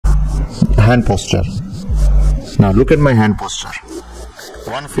hand posture. Now look at my hand posture.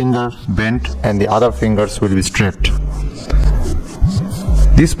 One finger bent and the other fingers will be straight.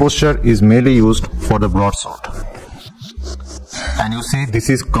 This posture is mainly used for the broadsword. And you see, this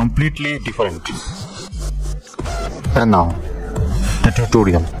is completely different. And now, the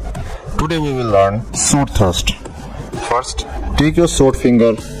tutorial. Today we will learn sword thrust. First, take your sword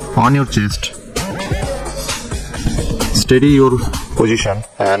finger on your chest. Steady your position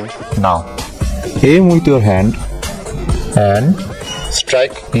and now aim with your hand and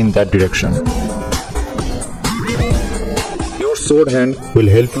strike in that direction. Your sword hand will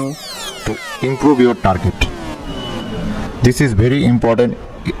help you to improve your target. This is very important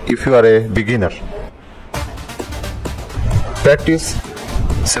if you are a beginner. Practice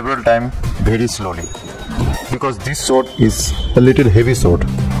several times very slowly because this sword is a little heavy sword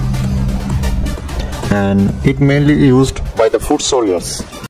and it mainly used by the foot soldiers.